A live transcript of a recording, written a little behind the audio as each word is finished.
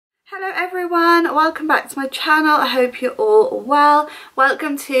Hello everyone, welcome back to my channel. I hope you're all well.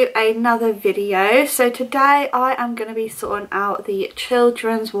 Welcome to another video. So today I am going to be sorting out the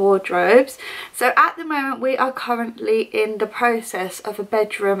children's wardrobes. So at the moment we are currently in the process of a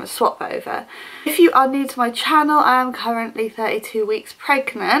bedroom swap over. If you are new to my channel, I am currently 32 weeks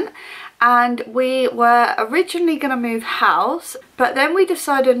pregnant. And we were originally going to move house, but then we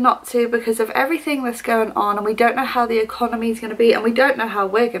decided not to because of everything that's going on, and we don't know how the economy is going to be, and we don't know how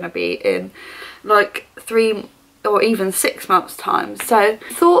we're going to be in like 3 or even 6 months time. So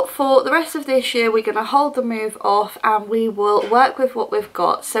thought for the rest of this year we're going to hold the move off and we will work with what we've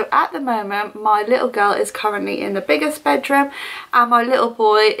got. So at the moment my little girl is currently in the biggest bedroom and my little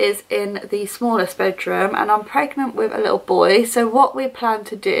boy is in the smallest bedroom, and I'm pregnant with a little boy. So what we plan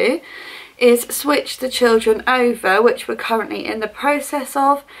to do is switch the children over, which we're currently in the process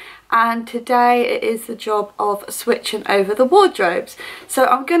of, and today it is the job of switching over the wardrobes. So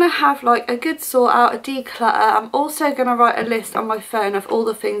I'm gonna have like a good sort out, a declutter. I'm also gonna write a list on my phone of all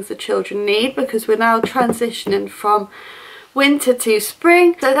the things the children need because we're now transitioning from winter to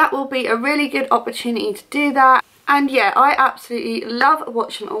spring, so that will be a really good opportunity to do that. And yeah, I absolutely love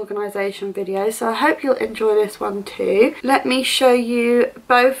watching organisation videos, so I hope you'll enjoy this one too. Let me show you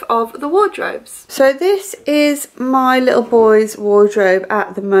both of the wardrobes. So this is my little boy's wardrobe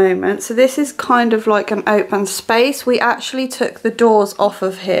at the moment. So this is kind of like an open space. We actually took the doors off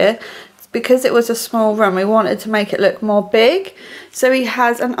of here because it was a small room. We wanted to make it look more big. So he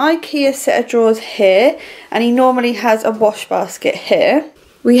has an IKEA set of drawers here, and he normally has a wash basket here.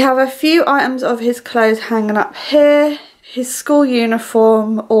 We have a few items of his clothes hanging up here, his school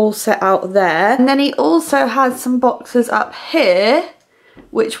uniform all set out there, and then he also has some boxes up here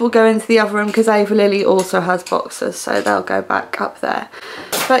which will go into the other room because AVA-LILY also has boxes, so they'll go back up there.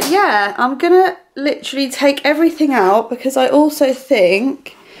 But yeah, I'm gonna literally take everything out because I also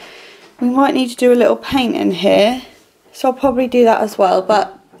think we might need to do a little paint in here, so I'll probably do that as well.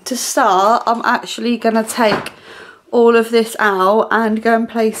 But to start, I'm actually gonna take all of this out and go and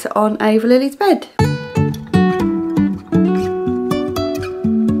place it on AVA-LILY's bed.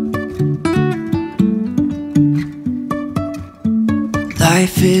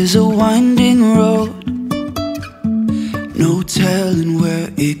 Life is a winding road, no telling where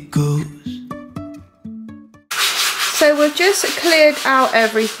it goes. So we've just cleared out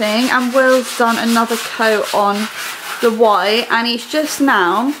everything and Will's done another coat on the white, and he's just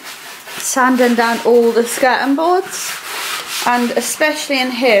now sanding down all the skirting boards, and especially in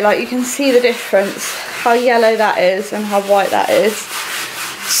here, like you can see the difference, how yellow that is and how white that is.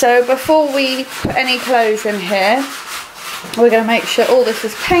 So before we put any clothes in here, we're going to make sure all this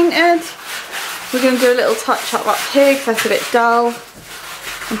is painted. We're going to do a little touch up here because that's a bit dull,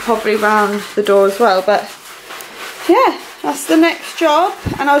 and probably round the door as well. But yeah, that's the next job,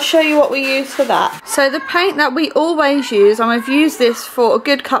 and I'll show you what we use for that. So the paint that we always use, and I've used this for a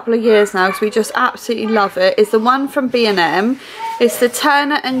good couple of years now because we just absolutely love it, is the one from B&M. It's the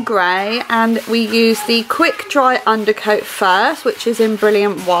Turner and Grey, and we use the quick dry undercoat first, which is in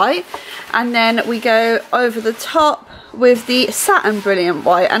brilliant white, and then we go over the top with the satin brilliant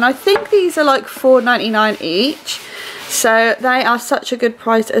white, and I think these are like £4.99 each. So they are such a good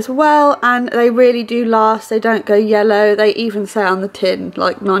price as well, and they really do last. They don't go yellow. They even say on the tin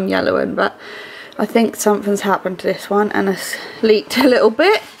like non-yellowing, but I think something's happened to this one and it's leaked a little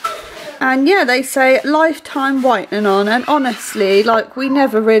bit. And yeah, they say lifetime whitening on, and honestly, like, we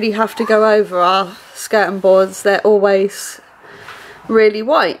never really have to go over our skirting boards. They're always really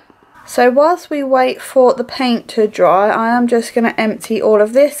white. So whilst we wait for the paint to dry, I am just going to empty all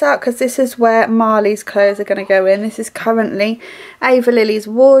of this out because this is where Marley's clothes are going to go in. This is currently AVA-LILY's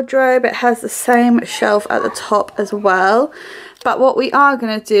wardrobe. It has the same shelf at the top as well. But what we are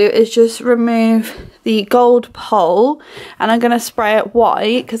going to do is just remove the gold pole, and I'm going to spray it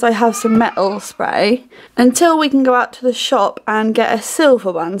white because I have some metal spray until we can go out to the shop and get a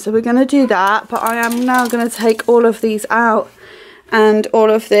silver one. So we're going to do that, but I am now going to take all of these out and all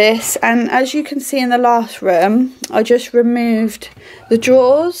of this, and as you can see in the last room, I just removed the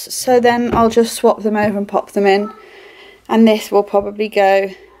drawers, so then I'll just swap them over and pop them in, and this will probably go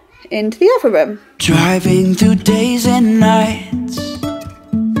into the other room. Driving through days and nights,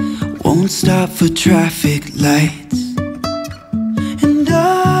 won't stop for traffic lights, and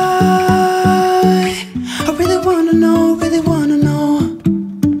I really wanna know, really wanna know.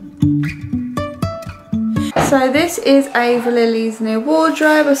 So this is AVA-LILY's new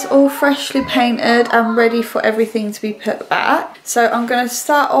wardrobe. It's all freshly painted and ready for everything to be put back. So I'm going to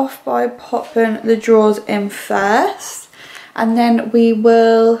start off by popping the drawers in first, and then we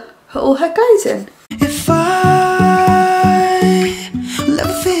will put all her clothes in. If I will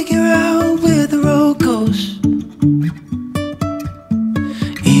ever feel figure out where the road goes.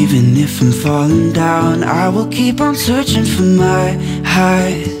 Even if I'm falling down, I will keep on searching for my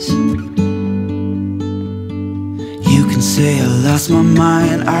highs. You can say I lost my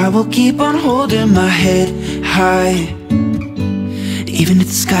mind, I will keep on holding my head high. Even if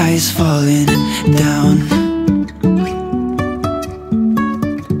the sky is falling down.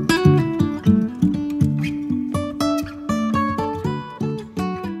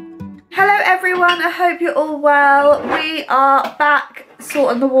 Hello everyone, I hope you're all well. We are back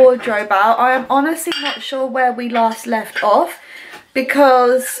sorting the wardrobe out. I am honestly not sure where we last left off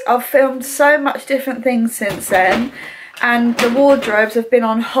because I've filmed so much different things since then, and the wardrobes have been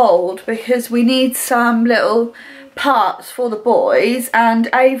on hold because we need some little parts for the boys, and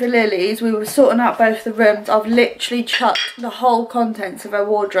AVA-LILYS, we were sorting out both the rooms. I've literally chucked the whole contents of her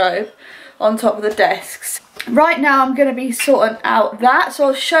wardrobe on top of the desks. Right now I'm going to be sorting out that, so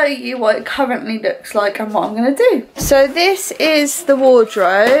I'll show you what it currently looks like and what I'm going to do. So this is the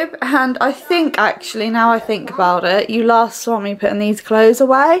wardrobe, and I think actually, now I think about it, you last saw me putting these clothes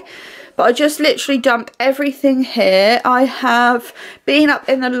away. But I just literally dumped everything here. I have been up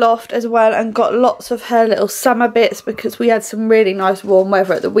in the loft as well and got lots of her little summer bits because we had some really nice warm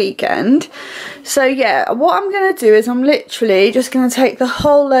weather at the weekend. So yeah, what I'm going to do is I'm literally just going to take the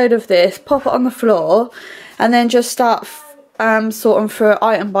whole load of this, pop it on the floor, and then just start sorting through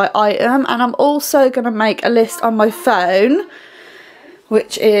item by item. And I'm also going to make a list on my phone,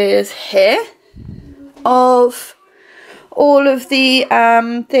 which is here, of all of the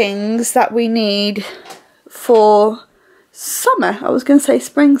things that we need for summer. I was going to say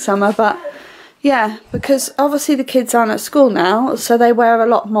spring summer, but yeah, because obviously the kids aren't at school now, so they wear a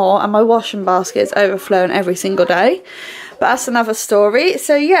lot more, and my washing basket is overflowing every single day. But that's another story.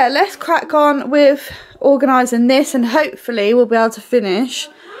 So yeah, let's crack on with organising this, and hopefully we'll be able to finish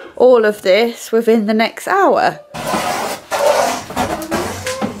all of this within the next hour.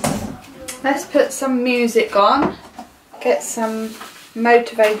 Let's put some music on. Get some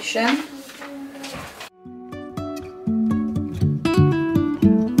motivation.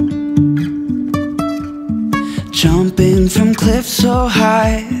 Jumping from cliffs so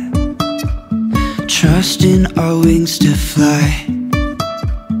high, trusting our wings to fly.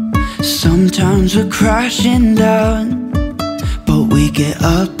 Sometimes we're crashing down, but we get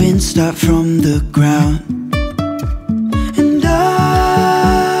up and start from the ground. And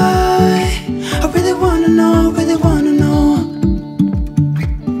I really wanna know, really wanna know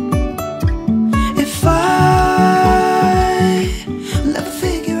if I'll ever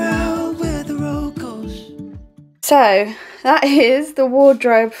figure out where the road goes. So that is the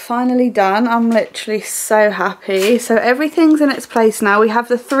wardrobe finally done. I'm literally so happy. So everything's in its place now. We have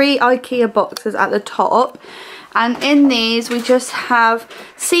the 3 IKEA boxes at the top, and in these we just have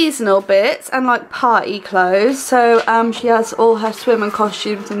seasonal bits and like party clothes. So she has all her swimming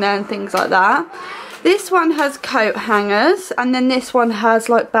costumes in there and things like that. This one has coat hangers, and then this one has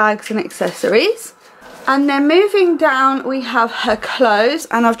like bags and accessories. And then moving down we have her clothes,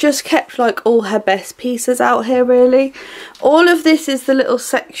 and I've just kept like all her best pieces out here really. All of this is the little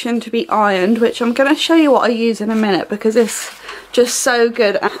section to be ironed, which I'm going to show you what I use in a minute because it's just so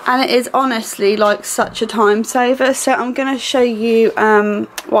good, and it is honestly like such a time saver. So I'm going to show you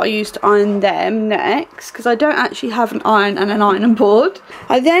what I use to iron them next, because I don't actually have an iron and an ironing board.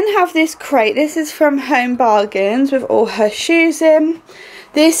 I then have this crate. This is from Home Bargains with all her shoes in.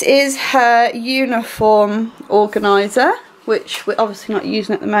 This is her uniform organiser, which we're obviously not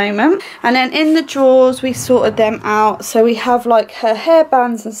using at the moment. And then in the drawers we sorted them out. So we have like her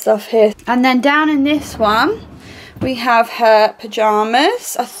hairbands and stuff here. And then down in this one we have her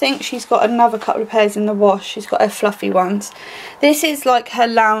pyjamas. I think she's got another couple of pairs in the wash. She's got her fluffy ones. This is like her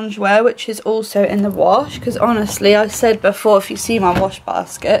loungewear, which is also in the wash, because honestly, I said before, if you see my wash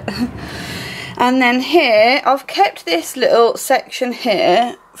basket. And then here, I've kept this little section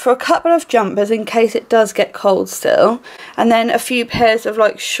here for a couple of jumpers in case it does get cold still. And then a few pairs of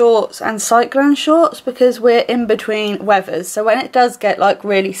like shorts and cyclone shorts, because we're in between weathers. So when it does get like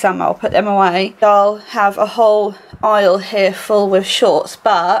really summer, I'll put them away. I'll have a whole aisle here full with shorts,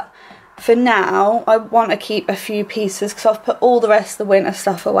 but for now I want to keep a few pieces because I've put all the rest of the winter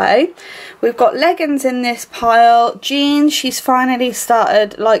stuff away. We've got leggings in this pile, jeans. She's finally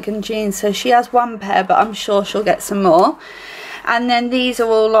started liking jeans, so she has one pair, but I'm sure she'll get some more. And then these are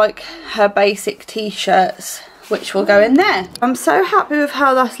all like her basic t-shirts, which will go in there. I'm so happy with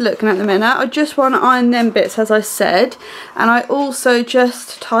how that's looking at the minute. I just want to iron them bits, as I said. And I also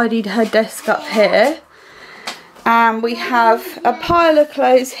just tidied her desk up here. And we have a pile of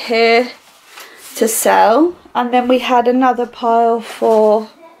clothes here to sell, and then we had another pile for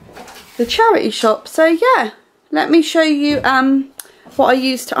the charity shop. So yeah, let me show you what I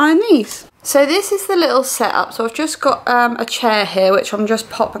use to iron these. So this is the little setup. So I've just got a chair here which I'm just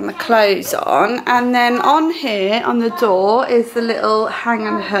popping the clothes on, and then on here on the door is the little hang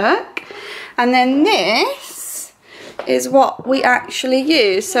and hook, and then this is what we actually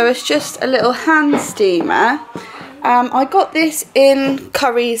use. So it's just a little hand steamer. I got this in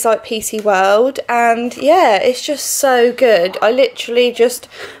Curry's like PC World, and yeah, it's just so good. I literally just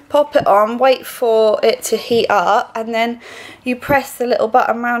pop it on, wait for it to heat up, and then you press the little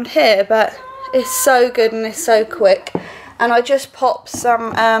button around here. But it's so good and it's so quick. And I just pop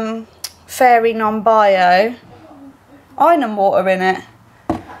some Fairy Non-Bio iron water in it.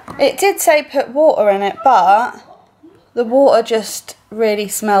 It did say put water in it, but the water just really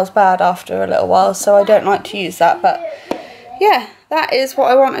smells bad after a little while, so I don't like to use that. But yeah, that is what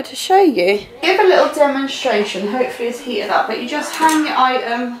I wanted to show you. Give a little demonstration. Hopefully it's heated up, but you just hang your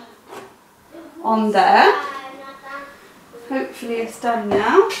item on there. Hopefully it's done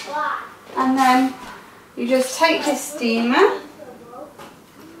now. And then you just take your steamer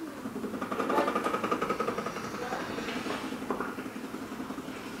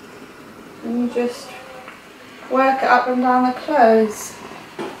and you just work it up and down the clothes,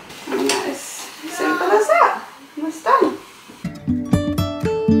 and that is as simple as that, and it's done.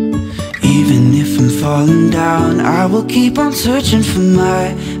 Even if I'm falling down, I will keep on searching for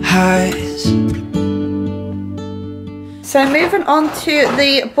my highs. So moving on to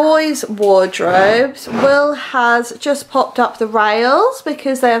the boys' wardrobes, Will has just popped up the rails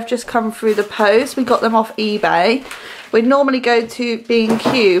because they have just come through the post. We got them off eBay. We'd normally go to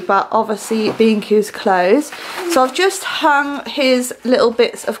B&Q, but obviously B&Q's closed. So I've just hung his little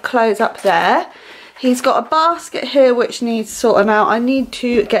bits of clothes up there. He's got a basket here which needs sorting out. I need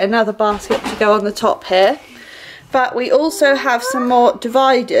to get another basket to go on the top here. But we also have some more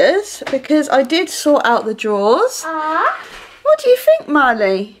dividers because I did sort out the drawers. What do you think,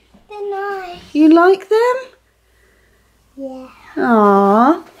 Marley? They're nice. You like them? Yeah.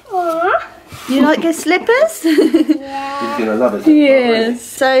 Aww. Aww. You like your slippers? Yeah. He's gonna love it. Yes.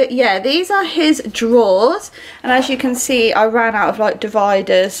 So yeah, these are his drawers, and as you can see, I ran out of like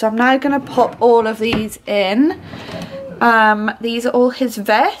dividers, so I'm now gonna pop all of these in. These are all his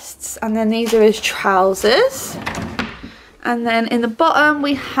vests, and then these are his trousers, and then in the bottom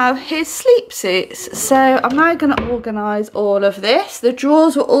we have his sleep suits. So I'm now going to organise all of this. The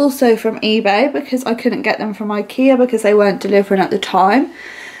drawers were also from eBay because I couldn't get them from IKEA because they weren't delivering at the time.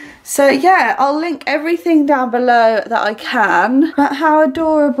 So yeah, I'll link everything down below that I can. But how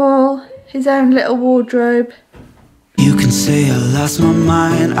adorable, his own little wardrobe. You can say I lost my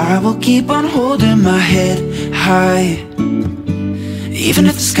mind, I will keep on holding my head high. Even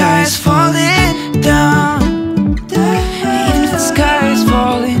if the sky is falling down, even if the sky is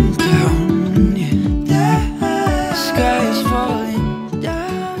falling down, yeah, the sky is falling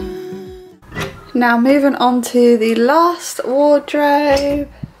down. Now moving on to the last wardrobe,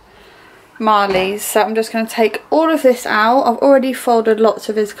 Marley's. So I'm just going to take all of this out. I've already folded lots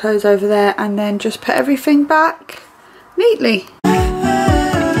of his clothes over there and then just put everything back neatly.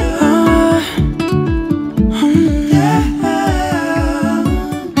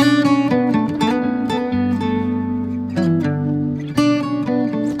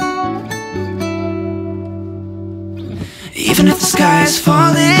 Even if the sky is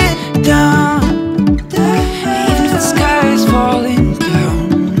falling down, even if the sky is falling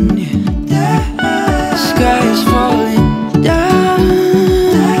down, yeah, the sky is falling down.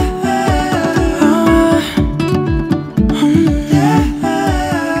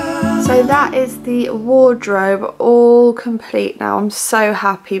 So that is the wardrobe all complete now. I'm so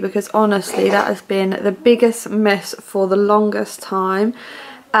happy because honestly that has been the biggest mess for the longest time.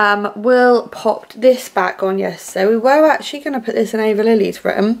 Will popped this back on yesterday. We were actually going to put this in AVA-LILYS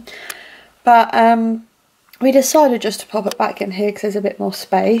room, but we decided just to pop it back in here because there's a bit more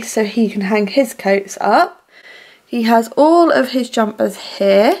space so he can hang his coats up. He has all of his jumpers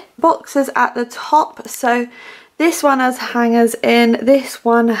here, boxes at the top, so this one has hangers in, this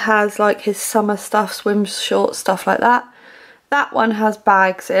one has like his summer stuff, swim shorts, stuff like that. That one has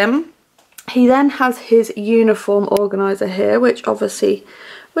bags in. He then has his uniform organiser here, which obviously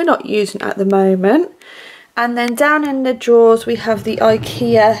we're not using at the moment. And then down in the drawers we have the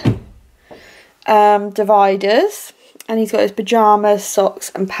IKEA dividers, and he's got his pyjamas, socks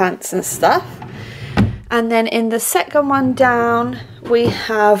and pants and stuff. And then in the second one down we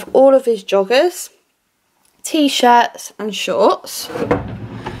have all of his joggers, t-shirts and shorts.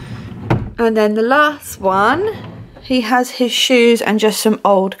 And then the last one, he has his shoes and just some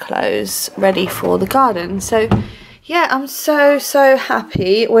old clothes ready for the garden. So yeah, I'm so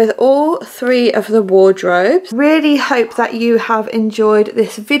happy with all 3 of the wardrobes. Really hope that you have enjoyed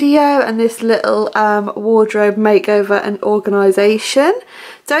this video and this little wardrobe makeover and organisation.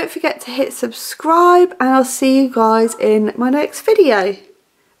 Don't forget to hit subscribe, and I'll see you guys in my next video.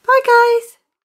 Bye guys!